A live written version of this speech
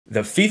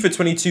The FIFA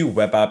 22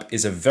 web app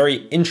is a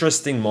very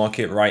interesting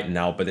market right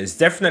now, but there's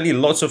definitely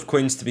lots of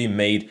coins to be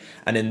made.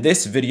 And in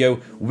this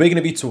video, we're going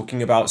to be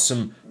talking about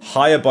some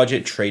higher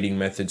budget trading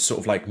methods, sort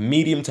of like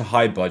medium to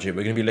high budget.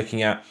 We're going to be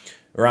looking at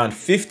around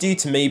 50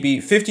 to maybe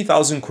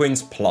 50,000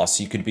 coins plus.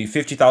 You could be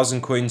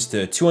 50,000 coins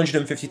to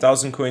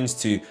 250,000 coins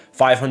to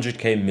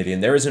 500k million.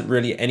 There isn't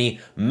really any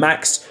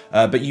max,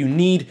 but you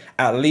need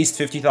at least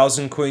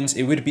 50,000 coins.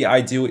 It would be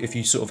ideal if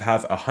you sort of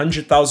have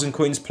 100,000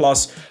 coins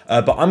plus,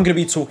 but I'm going to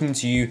be talking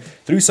to you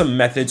through some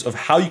methods of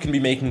how you can be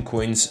making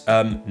coins,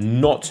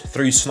 not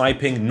through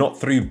sniping, not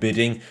through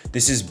bidding.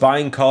 This is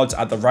buying cards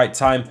at the right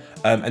time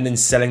and then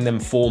selling them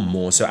for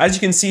more. So as you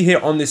can see here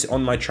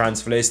on my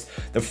transfer list,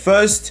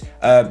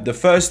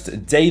 the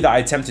first day that I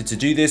attempted to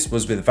do this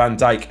was with Van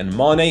Dijk and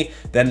Mane.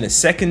 Then the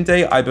second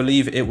day, I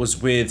believe it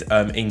was with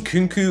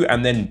Nkunku,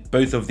 and then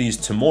both of these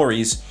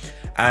Tomoris.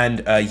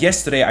 And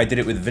yesterday I did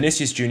it with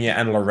Vinicius Jr.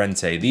 and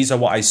Llorente. These are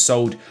what I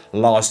sold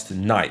last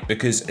night,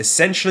 because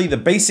essentially the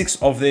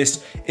basics of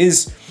this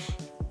is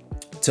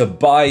to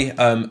buy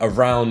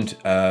around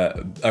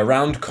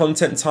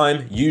content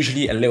time,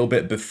 usually a little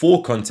bit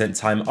before content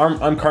time.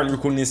 I'm currently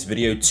recording this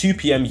video 2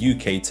 p.m.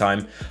 UK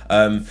time.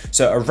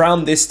 So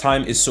around this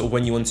time is sort of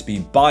when you want to be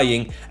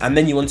buying, and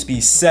then you want to be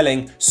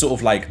selling sort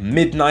of like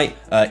midnight,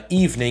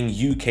 evening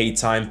UK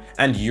time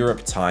and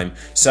Europe time.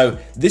 So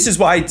this is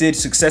what I did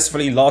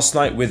successfully last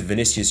night with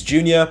Vinicius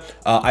Jr.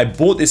 I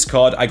bought this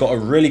card. I got a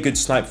really good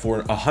snipe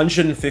for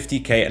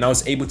 150k, and I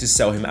was able to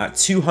sell him at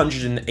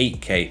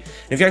 208k. And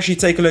if you actually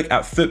take a look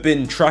at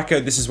Footbin tracker,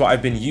 this is what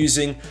I've been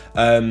using.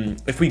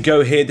 If we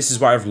go here, this is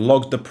where I've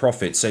logged the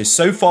profit.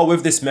 So far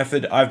with this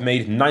method, I've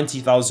made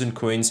 90,000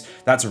 coins.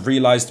 That's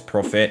realized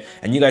profit.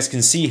 And you guys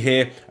can see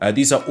here,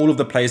 these are all of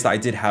the players that I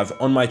did have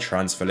on my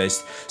transfer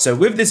list. So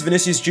with this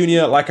Vinicius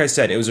Jr., like I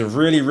said, it was a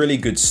really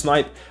good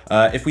snipe.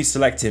 If we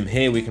select him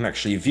here, we can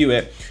actually view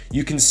it.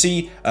 You can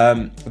see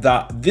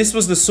that this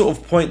was the sort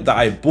of point that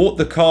I bought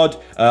the card.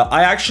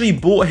 I actually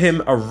bought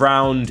him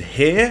around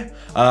here.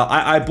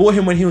 I bought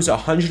him when he was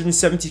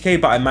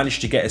 170k, but I managed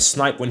to get a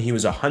snipe when he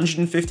was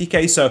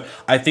 150k. So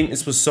I think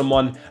this was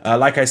someone,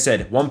 like I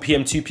said, 1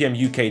 p.m, 2 p.m.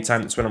 UK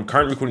time. That's when I'm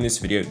currently recording this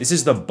video. This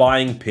is the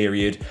buying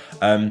period.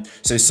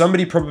 So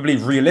somebody probably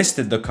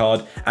relisted the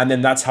card, and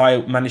then that's how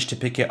I managed to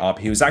pick it up.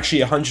 He was actually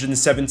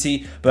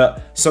 170,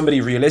 but somebody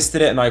relisted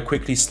it, and I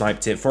quickly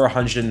sniped it for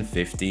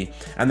 150.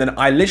 And then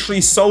I literally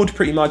sold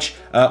pretty much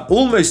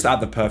almost at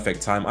the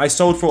perfect time. I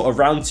sold for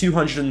around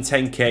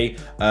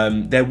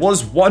 210k. There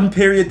was one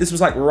period, this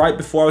was like right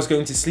before I was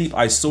going to sleep,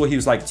 I saw he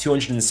was like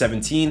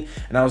 217,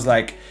 and I was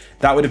like,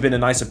 that would have been a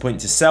nicer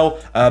point to sell,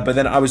 but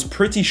then I was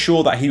pretty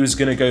sure that he was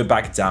going to go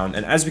back down.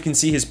 And as we can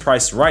see his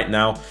price right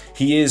now,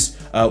 he is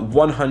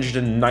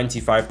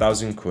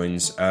 195,000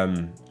 coins,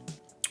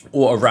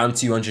 or around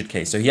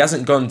 200k. So he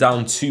hasn't gone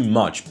down too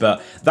much,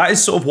 but that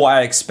is sort of what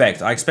I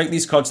expect. I expect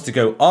these cards to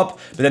go up,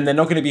 but then they're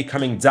not going to be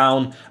coming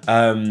down.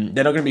 They're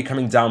not going to be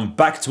coming down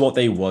back to what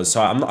they was.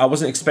 So I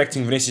wasn't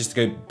expecting Vinicius to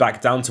go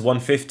back down to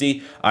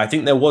 150. I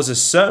think there was a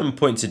certain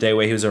point today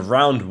where he was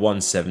around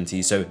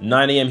 170. So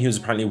 9 a.m. he was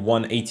apparently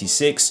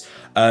 186.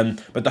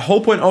 But the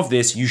whole point of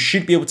this, you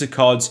should be able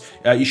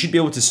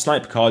to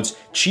snipe cards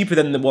cheaper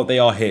than what they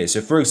are here.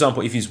 So for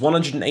example, if he's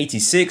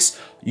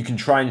 186, you can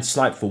try and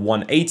snipe for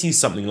 180,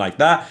 something like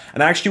that.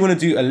 And I actually want to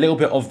do a little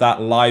bit of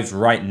that live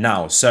right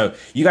now. So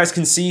you guys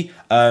can see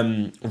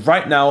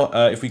right now,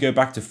 if we go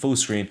back to full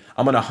screen,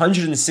 I'm on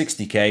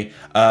 160k,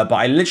 but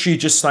I literally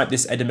just sniped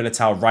this Eder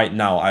Militao right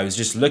now. I was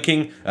just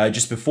looking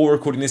just before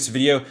recording this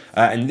video,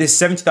 and this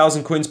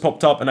 70,000 coins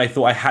popped up, and I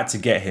thought I had to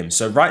get him.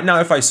 So right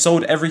now, if I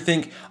sold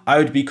everything, I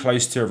would be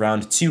close to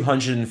around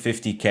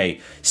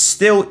 250k.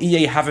 Still,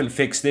 EA haven't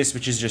fixed this,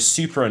 which is just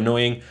super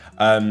annoying.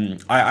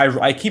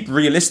 I keep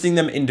relisting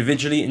them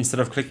individually instead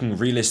of clicking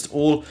relist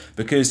all,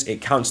 because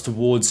it counts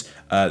towards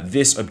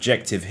this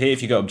objective here.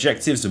 If you go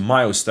objectives and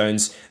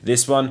milestones,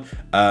 this one,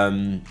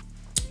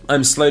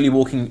 I'm slowly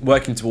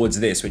working towards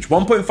this, which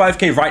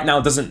 1.5k right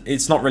now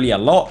it's not really a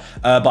lot,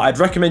 but I'd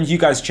recommend you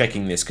guys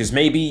checking this, because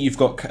maybe you've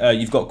got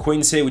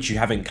coins here which you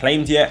haven't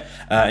claimed yet,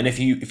 and if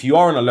you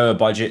are on a lower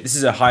budget, this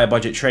is a higher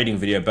budget trading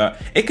video,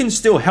 but it can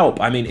still help.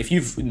 I mean, if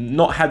you've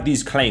not had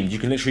these claimed, you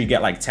can literally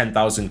get like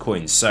 10,000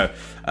 coins. So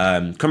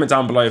comment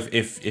down below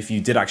if you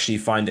did actually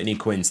find any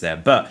coins there.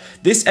 But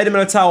this Eder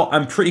Militao,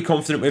 I'm pretty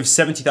confident with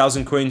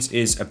 70,000 coins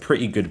is a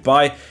pretty good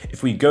buy.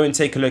 If we go and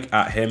take a look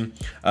at him,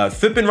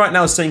 Footbin right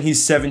now is saying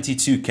he's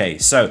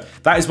 72k. So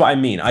that is what I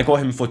mean. I got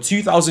him for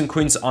 2,000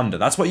 coins under.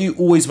 That's what you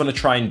always want to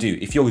try and do.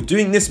 If you're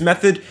doing this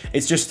method,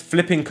 it's just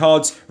flipping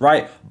cards,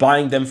 right?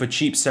 Buying them for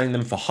cheap, selling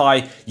them for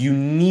high. You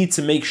need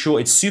to make sure,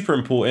 it's super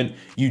important,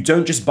 you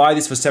don't just buy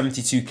this for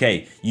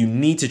 72k. You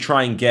need to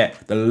try and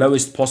get the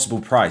lowest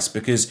possible price,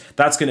 because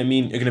that's going to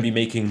mean you're going to be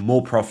making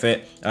more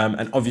profit,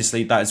 and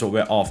obviously that is what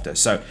we're after.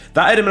 So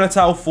that Eder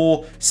Militao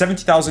for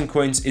 70,000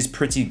 coins is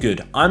pretty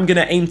good. I'm going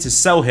to aim to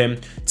sell him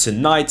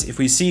tonight. If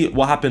we see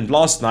what happened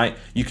last night,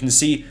 you can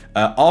see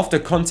after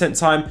content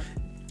time,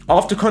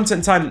 After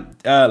content time,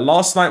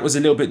 last night was a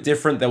little bit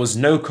different. There was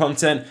no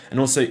content, and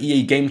also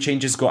EA Game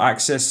Changers got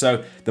access,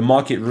 so the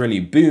market really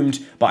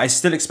boomed. But I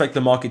still expect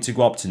the market to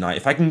go up tonight.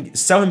 If I can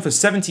sell him for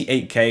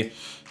 78k,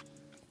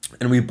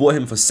 and we bought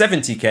him for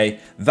 70k,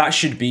 that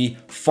should be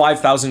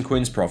 5,000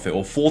 coins profit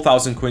or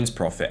 4,000 coins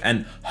profit.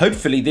 And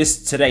hopefully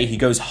today he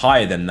goes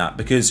higher than that,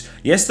 because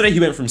yesterday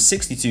he went from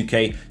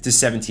 62k to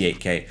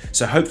 78k.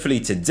 So hopefully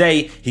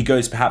today he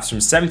goes perhaps from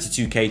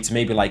 72k to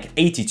maybe like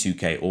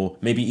 82k, or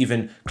maybe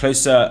even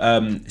closer,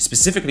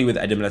 specifically with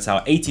Edim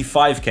Letao,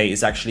 85k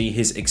is actually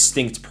his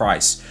extinct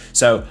price.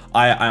 So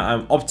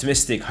I'm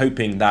optimistic,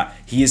 hoping that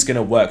he is going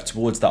to work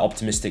towards that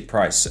optimistic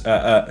price,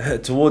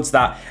 towards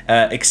that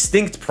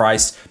extinct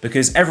price,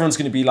 because everyone's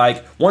going to be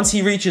like, once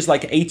he reaches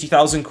like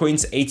 80,000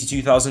 coins,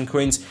 82,000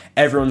 coins,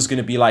 everyone's going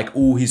to be like,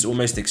 oh, he's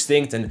almost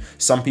extinct, and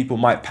some people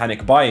might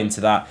panic buy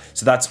into that.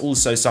 So that's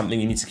also something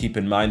you need to keep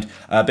in mind.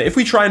 But if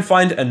we try and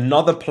find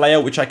another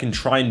player which I can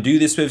try and do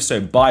this with,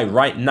 so buy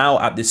right now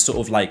at this sort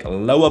of like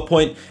lower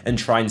point and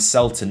try and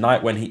sell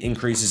tonight when he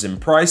increases in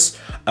price.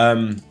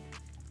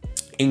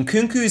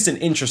 Nkunku is an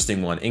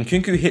interesting one.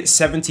 Nkunku hit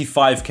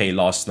 75k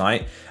last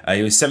night.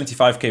 He was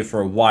 75k for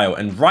a while,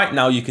 and right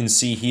now you can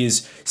see he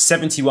is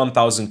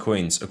 71,000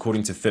 coins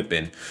according to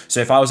Fitbin.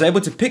 So if I was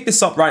able to pick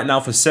this up right now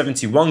for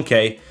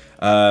 71k,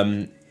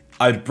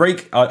 I'd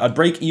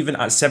break even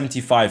at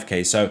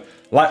 75k. So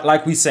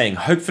like we're saying,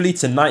 hopefully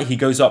tonight he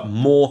goes up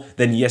more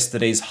than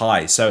yesterday's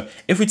high. So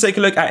if we take a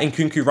look at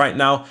Nkunku right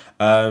now,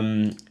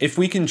 if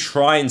we can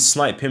try and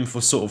snipe him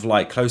for sort of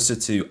like closer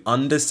to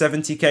under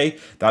 70k,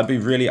 that'd be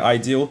really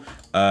ideal.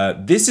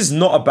 This is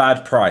not a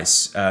bad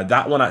price.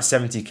 That one at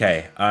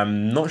 70k.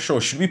 I'm not sure.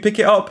 Should we pick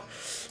it up?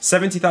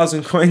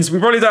 70,000 coins. We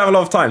probably don't have a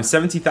lot of time.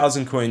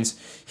 70,000 coins.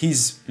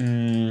 He's,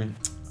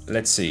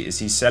 let's see. Is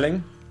he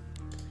selling?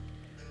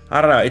 I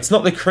don't know. It's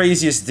not the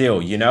craziest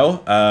deal, you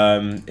know?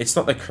 It's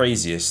not the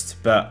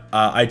craziest, but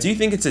I do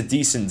think it's a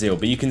decent deal.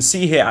 But you can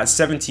see here at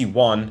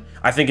 71,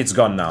 I think it's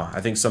gone now.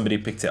 I think somebody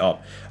picked it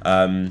up.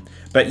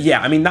 But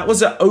yeah, I mean, that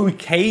was an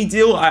okay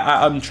deal.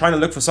 I'm trying to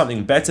look for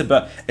something better,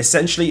 but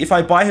essentially, if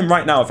I buy him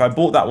right now, if I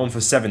bought that one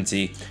for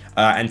 70,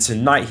 and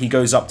tonight he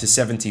goes up to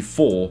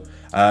 74,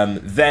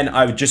 then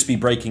I would just be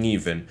breaking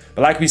even.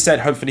 But like we said,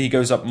 hopefully he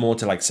goes up more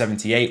to like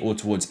 78 or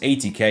towards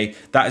 80k.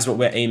 That is what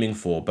we're aiming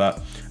for. But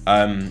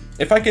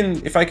if I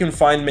can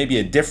find maybe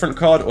a different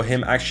card, or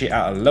him actually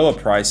at a lower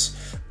price,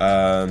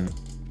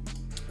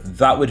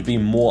 that would be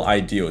more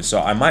ideal.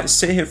 So I might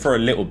sit here for a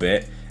little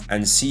bit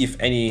and see if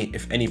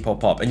any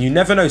pop up. And you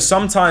never know,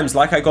 sometimes,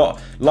 like I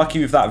got lucky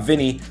with that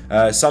Vinny,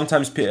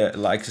 sometimes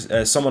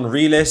someone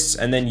relists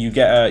and then you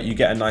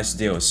get a nice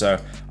deal. So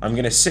I'm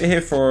gonna sit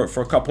here for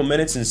a couple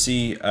minutes and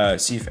see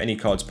if any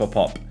cards pop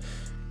up.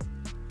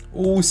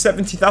 Ooh,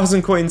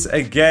 70,000 coins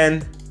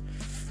again.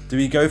 Do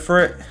we go for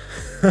it?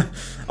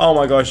 Oh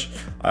my gosh,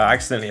 I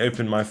accidentally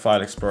opened my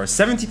file explorer.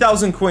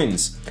 70,000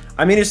 coins.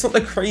 I mean, it's not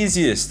the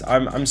craziest.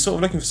 I'm sort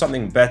of looking for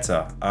something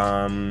better.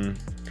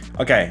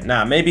 Okay,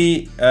 now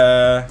maybe,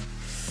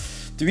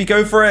 do we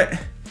go for it?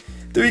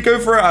 Do we go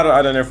for it?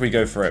 I don't know if we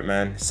go for it,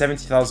 man.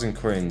 70,000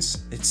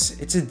 coins.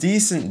 It's a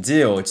decent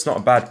deal. It's not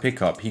a bad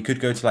pickup. He could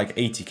go to like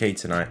 80k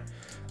tonight.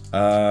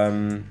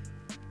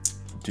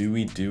 Do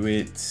we do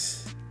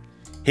it?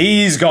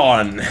 He's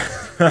gone.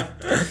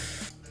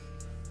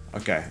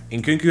 Okay,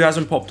 Nkunku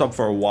hasn't popped up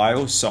for a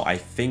while, so I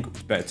think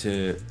it's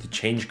better to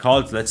change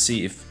cards. Let's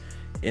see if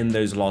in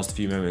those last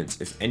few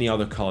moments, if any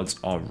other cards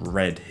are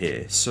red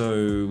here.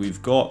 So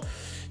we've got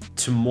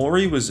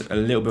Tomori was a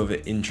little bit of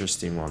an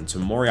interesting one.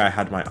 Tomori I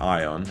had my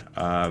eye on.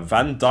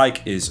 Van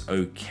Dijk is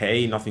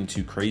okay, nothing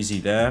too crazy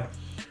there.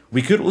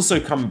 We could also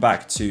come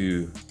back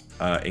to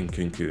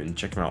Nkunku and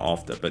check him out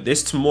after, but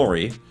this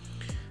Tomori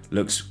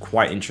looks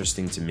quite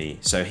interesting to me.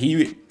 So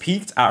he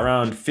peaked at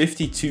around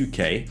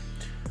 52k.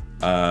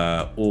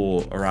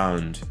 Or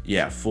around,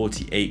 yeah,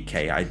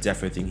 48k. I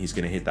definitely think he's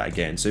going to hit that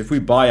again. So if we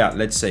buy at,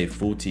 let's say,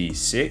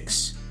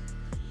 46,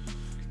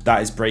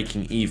 that is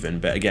breaking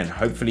even. But again,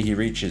 hopefully he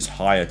reaches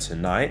higher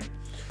tonight.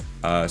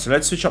 So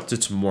let's switch up to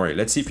Tomori.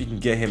 Let's see if we can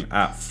get him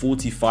at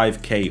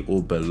 45k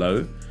or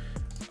below.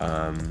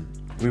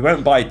 We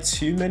won't buy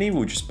too many.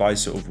 We'll just buy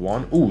sort of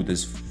one. Oh,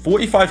 there's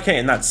 45k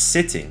and that's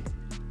sitting.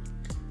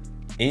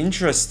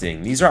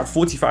 Interesting. These are at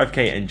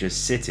 45k and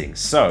just sitting.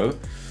 So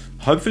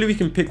hopefully we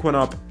can pick one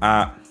up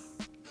at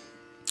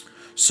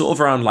sort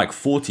of around like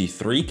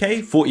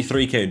 43k.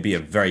 43k would be a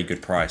very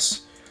good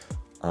price.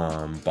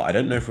 But I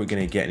don't know if we're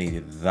going to get any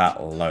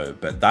that low.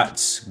 But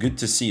that's good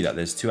to see that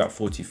there's two at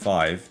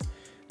 45.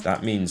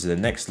 That means the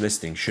next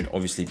listing should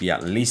obviously be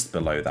at least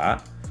below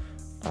that.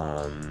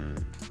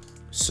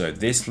 So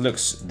this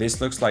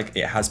looks like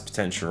it has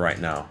potential right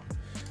now.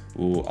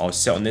 Ooh, I'll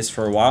sit on this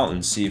for a while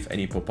and see if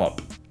any pop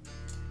up.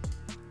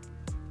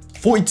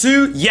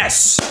 42,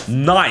 yes,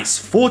 nice.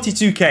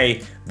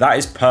 42k, that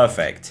is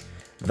perfect.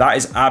 That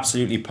is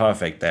absolutely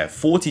perfect there.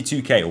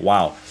 42k,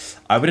 wow.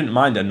 I wouldn't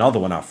mind another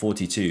one at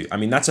 42. I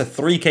mean, that's a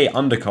 3k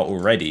undercut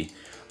already.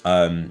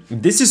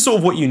 This is sort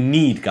of what you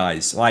need,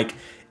 guys. Like,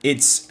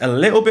 it's a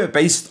little bit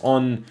based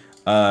on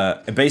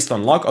based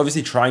on luck,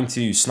 obviously trying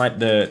to snipe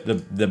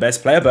the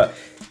best player, but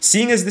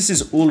seeing as this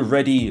is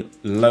already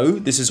low,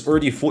 this is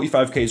already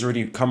 45k has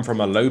already come from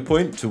a low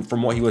point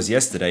from what he was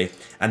yesterday,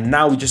 and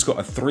now we just got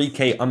a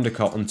 3k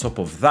undercut on top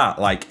of that.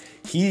 Like,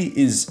 he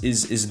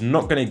is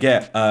not going to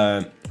get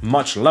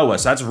much lower,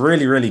 so that's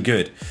really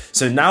good.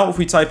 So now if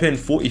we type in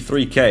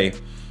 43k,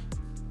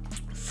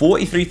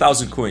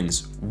 43,000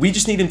 coins, we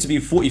just need him to be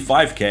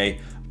 45k,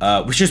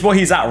 which is what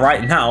he's at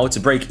right now to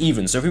break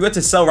even. So if we were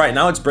to sell right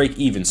now, it's break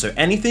even. So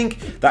anything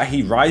that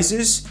he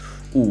rises,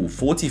 ooh,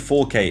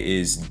 44k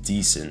is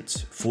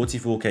decent.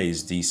 44k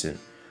is decent.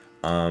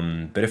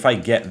 But if I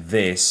get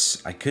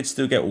this, I could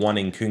still get one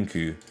in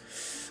Kunku.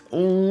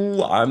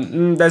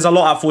 Ooh, there's a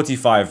lot at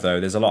 45 though.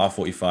 There's a lot at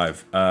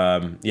 45.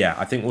 Yeah,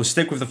 I think we'll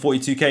stick with the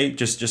 42k,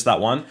 just that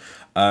one.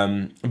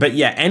 But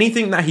yeah,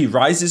 anything that he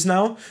rises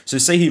now, so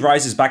say he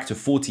rises back to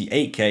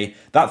 48k,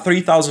 that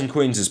 3,000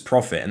 coins is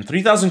profit, and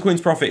 3,000 coins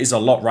profit is a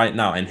lot right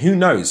now. And who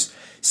knows,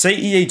 say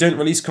EA don't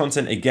release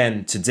content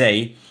again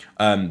today,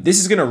 this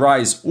is going to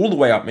rise all the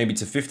way up maybe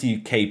to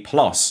 50k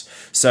plus.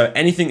 So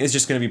anything is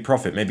just going to be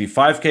profit. Maybe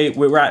 5k.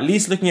 We're at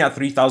least looking at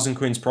 3,000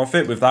 coins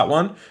profit with that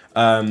one.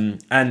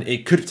 And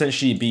it could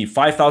potentially be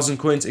 5,000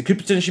 coins. It could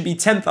potentially be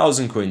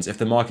 10,000 coins if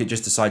the market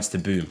just decides to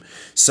boom.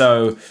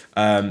 So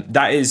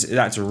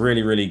that's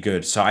really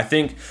good. So I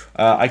think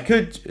I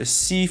could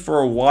see for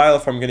a while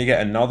if I'm going to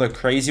get another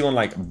crazy one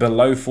like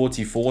below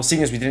 44.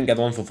 Seeing as we didn't get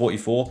the one for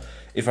 44,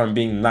 if I'm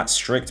being that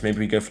strict, maybe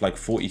we go for like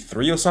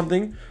 43 or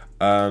something.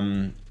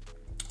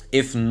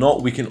 If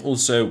not, we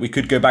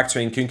could go back to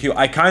Nkunku.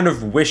 I kind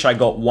of wish I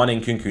got one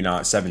Nkunku now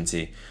at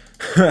 70.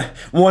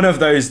 One of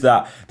those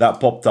that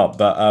popped up,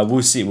 but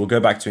we'll see. We'll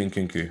go back to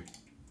Nkunku.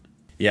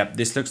 Yep,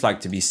 this looks like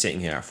to be sitting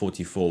here at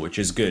 44, which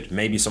is good.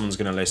 Maybe someone's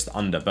going to list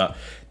under, but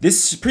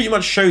this pretty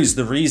much shows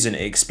the reason.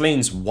 It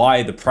explains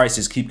why the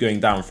prices keep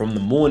going down. From the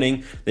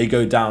morning, they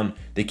go down,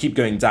 they keep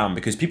going down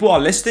because people are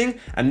listing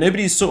and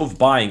nobody's sort of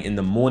buying in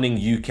the morning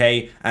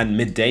UK and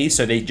midday.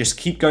 So they just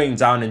keep going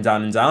down and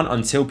down and down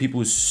until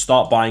people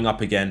start buying up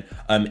again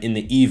in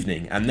the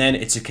evening. And then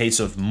it's a case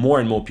of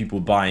more and more people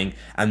buying,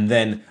 and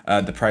then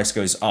the price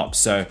goes up.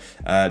 So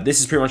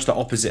this is pretty much the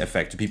opposite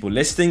effect. People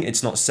listing,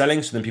 it's not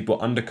selling. So then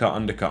people undercut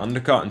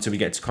until we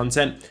get to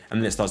content,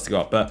 and then it starts to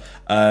go up. But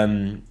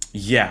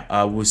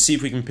yeah, we'll see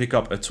if we can pick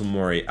up a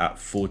Tomori at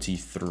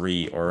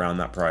 43 or around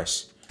that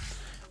price.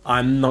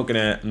 I'm not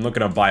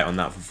gonna buy it on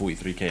that for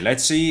 43k.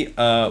 Let's see.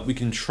 We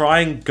can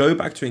try and go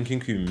back to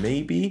Nkunku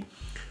maybe,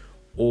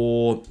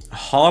 or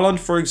Haaland,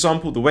 for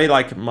example. The way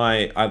like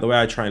the way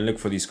I try and look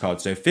for these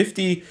cards. So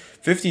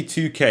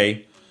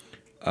 52k.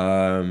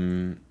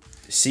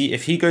 See,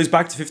 if he goes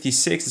back to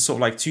 56, it's sort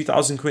of like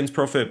 2,000 coins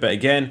profit. But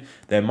again,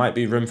 there might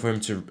be room for him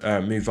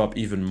to move up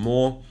even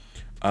more.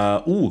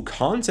 Ooh,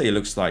 Kante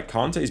looks like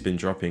Kante's been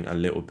dropping a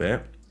little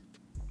bit.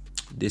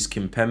 This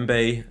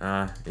Kimpembe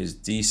is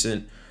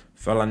decent.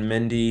 Ferland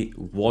Mendy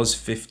was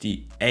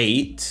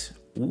 58.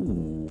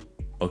 Ooh,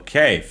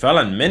 okay.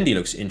 Ferland Mendy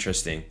looks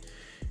interesting.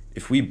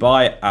 If we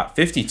buy at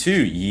 52,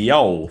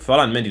 yo,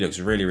 Ferland Mendy looks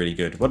really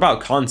good. What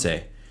about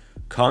Kante?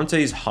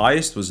 Kante's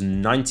highest was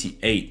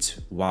 98.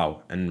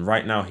 Wow. And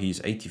right now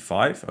he's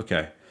 85.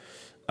 Okay.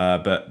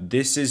 But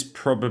this is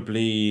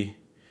probably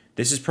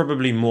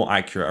more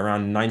accurate,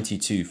 around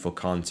 92 for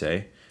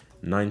Kante.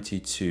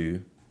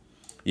 92.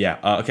 Yeah.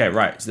 Okay,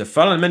 right. So the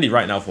Ferland Mendy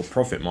right now for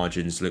profit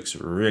margins looks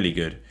really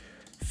good.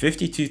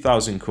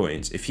 52,000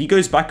 coins. If he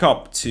goes back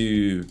up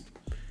to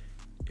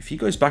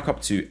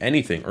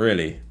anything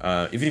really,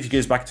 even if he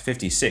goes back to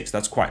 56,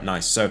 that's quite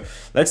nice. So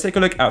let's take a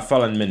look at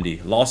Ferland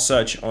Mendy. Last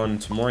search on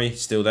Tomori,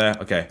 still there.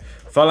 Okay,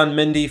 Ferland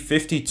Mendy,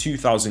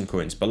 52,000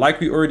 coins. But like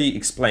we already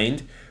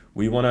explained,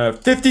 we want to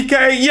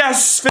 50k.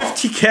 Yes,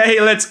 50k.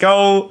 Let's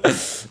go.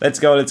 Let's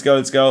go.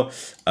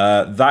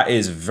 That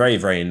is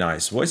very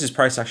nice. What is his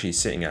price actually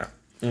sitting at?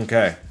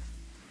 Okay,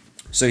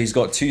 so he's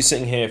got two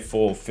sitting here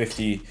for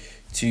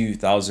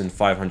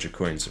 52,500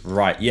 coins.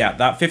 Right, yeah,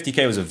 that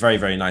 50k was a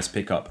very nice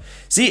pickup.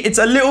 See, it's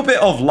a little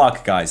bit of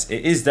luck, guys.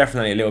 It is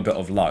definitely a little bit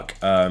of luck.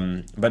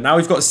 But now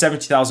we've got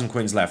 70,000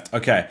 coins left.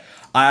 Okay,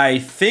 I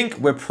think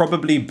we're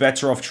probably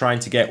better off trying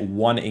to get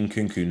one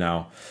Nkunku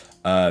now.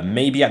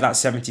 Maybe at that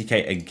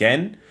 70k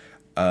again.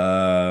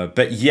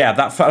 But yeah,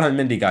 that Ferland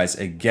Mendy, guys,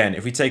 again,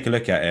 if we take a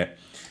look at it.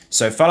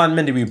 So Ferland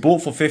Mendy, we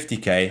bought for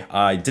 50k.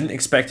 I didn't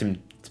expect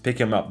him to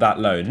pick him up that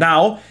low.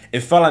 Now,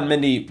 if Ferland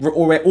Mendy,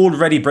 we're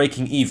already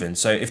breaking even.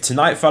 So if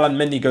tonight Ferland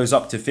Mendy goes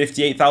up to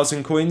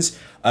 58,000 coins,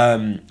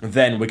 then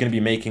we're going to be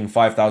making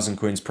 5,000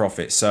 coins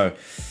profit. So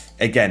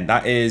again,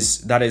 that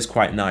is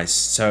quite nice.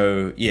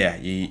 So yeah,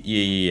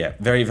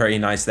 very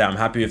nice there. I'm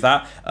happy with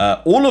that.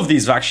 All of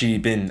these have actually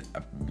been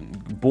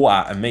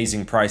bought at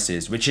amazing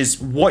prices, which is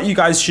what you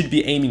guys should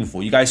be aiming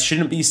for. You guys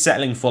shouldn't be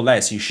settling for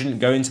less. You shouldn't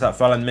go into that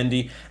Ferland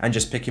Mendy and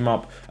just pick him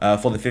up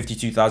for the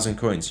 52,000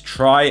 coins.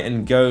 Try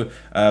and go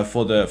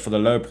for the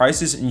low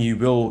prices, and you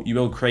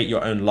will create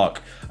your own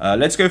luck.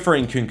 Let's go for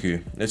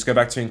Nkunku. Let's go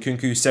back to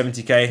Nkunku,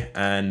 70k,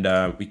 and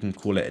we can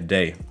call it a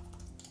day.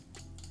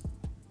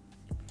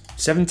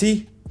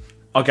 70?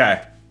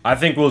 Okay. I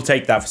think we'll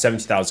take that for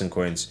 70,000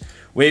 coins.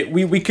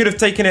 We could have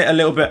taken it a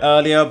little bit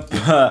earlier,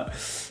 but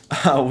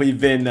we've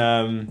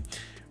been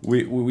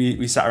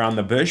we sat around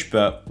the bush,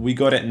 but we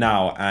got it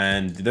now,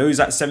 and those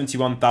at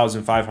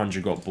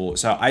 71,500 got bought.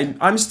 So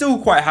I'm still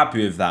quite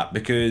happy with that,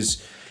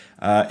 because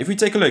if we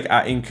take a look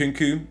at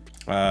Nkunku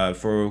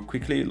for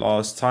quickly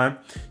last time,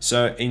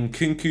 so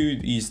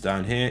Nkunku, he's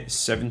down here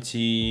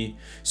 70,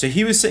 so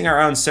he was sitting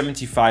around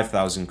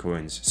 75,000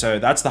 coins, so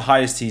that's the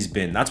highest he's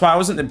been. That's why I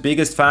wasn't the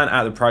biggest fan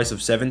at the price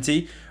of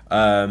 70.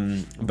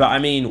 But I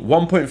mean,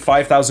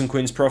 1.5 thousand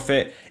coins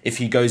profit if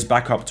he goes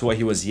back up to what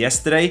he was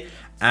yesterday,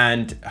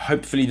 and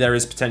hopefully there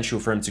is potential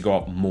for him to go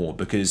up more,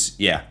 because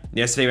yeah,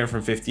 yesterday went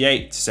from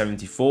 58 to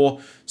 74,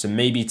 so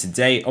maybe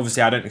today,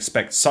 obviously I don't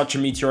expect such a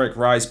meteoric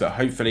rise, but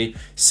hopefully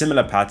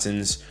similar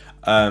patterns.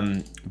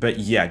 But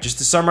yeah, just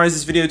to summarize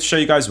this video, to show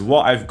you guys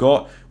what I've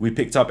got, we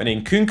picked up an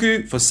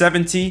Nkunku for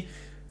 70,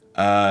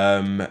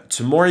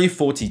 Tomori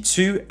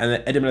 42, and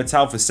then Edim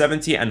Latal for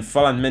 70, and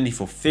Falan Mendy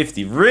for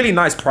 50. Really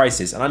nice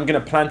prices, and I'm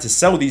gonna plan to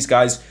sell these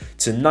guys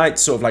tonight,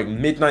 sort of like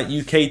midnight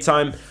UK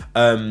time.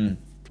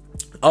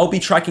 I'll be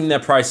tracking their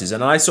prices,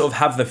 and I sort of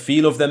have the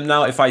feel of them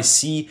now. If I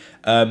see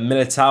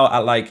Militao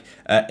at like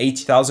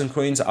 80,000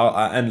 coins,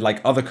 and like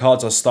other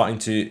cards are starting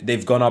to,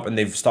 they've gone up and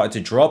they've started to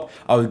drop,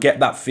 I'll get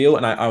that feel,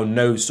 and I'll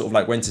know sort of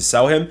like when to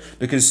sell him,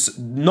 because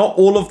not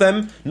all of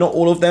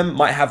them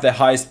might have their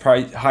highest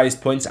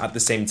points at the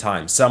same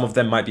time. Some of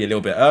them might be a little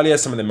bit earlier,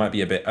 some of them might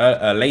be a bit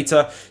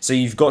later. So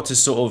you've got to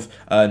sort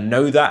of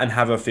know that and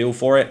have a feel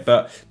for it,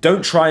 but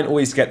don't try and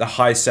always get the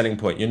highest selling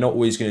point. You're not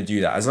always going to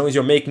do that. As long as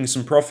you're making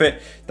some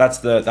profit, that's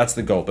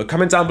the goal. But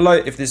comment down below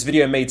if this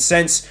video made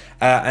sense,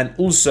 and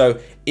also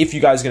if you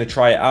guys are going to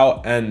try it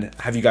out, and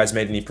have you guys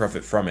made any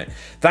profit from it.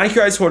 Thank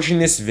you guys for watching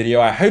this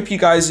video. I hope you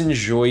guys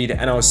enjoyed,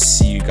 and I'll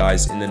see you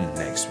guys in the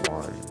next one.